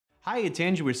Hi, it's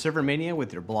Andrew with Servermania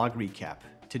with your blog recap.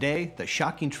 Today, the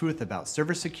shocking truth about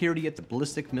server security at the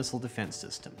Ballistic Missile Defense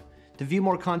System. To view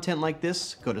more content like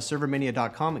this, go to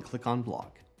servermania.com and click on blog.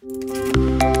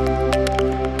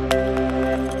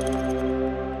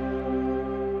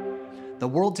 The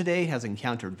world today has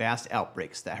encountered vast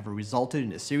outbreaks that have resulted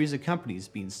in a series of companies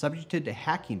being subjected to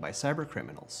hacking by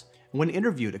cybercriminals. When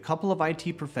interviewed, a couple of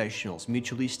IT professionals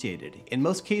mutually stated, in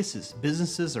most cases,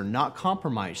 businesses are not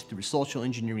compromised through social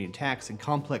engineering attacks and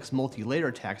complex multi-layer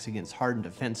attacks against hardened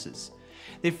defenses.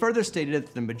 They further stated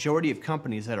that the majority of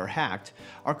companies that are hacked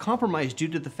are compromised due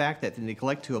to the fact that they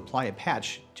neglect to apply a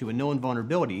patch to a known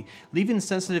vulnerability, leaving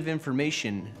sensitive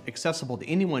information accessible to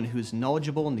anyone who is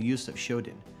knowledgeable in the use of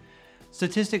Shodan.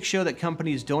 Statistics show that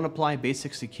companies don't apply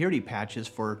basic security patches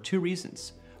for two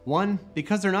reasons. One,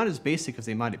 because they're not as basic as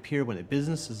they might appear when a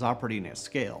business is operating at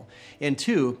scale. And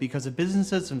two, because a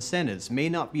business's incentives may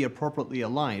not be appropriately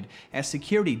aligned, as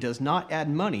security does not add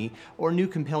money or new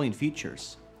compelling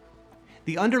features.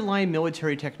 The underlying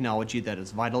military technology that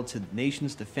is vital to the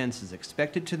nation's defense is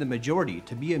expected to the majority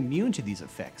to be immune to these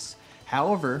effects.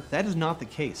 However, that is not the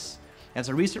case, as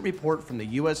a recent report from the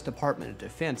U.S. Department of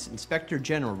Defense Inspector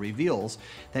General reveals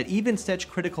that even such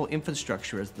critical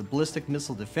infrastructure as the Ballistic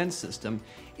Missile Defense System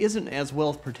isn't as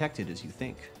well protected as you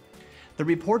think. The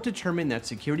report determined that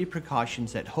security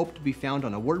precautions that hoped to be found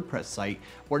on a WordPress site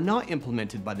were not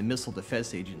implemented by the Missile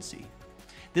Defense Agency.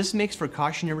 This makes for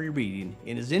cautionary reading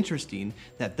and is interesting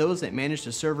that those that manage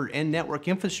the server and network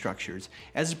infrastructures,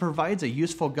 as it provides a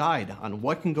useful guide on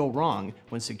what can go wrong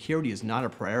when security is not a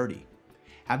priority.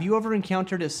 Have you ever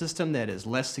encountered a system that is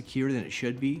less secure than it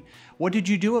should be? What did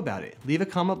you do about it? Leave a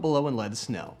comment below and let us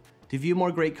know. To view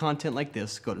more great content like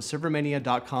this, go to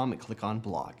servermania.com and click on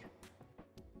blog.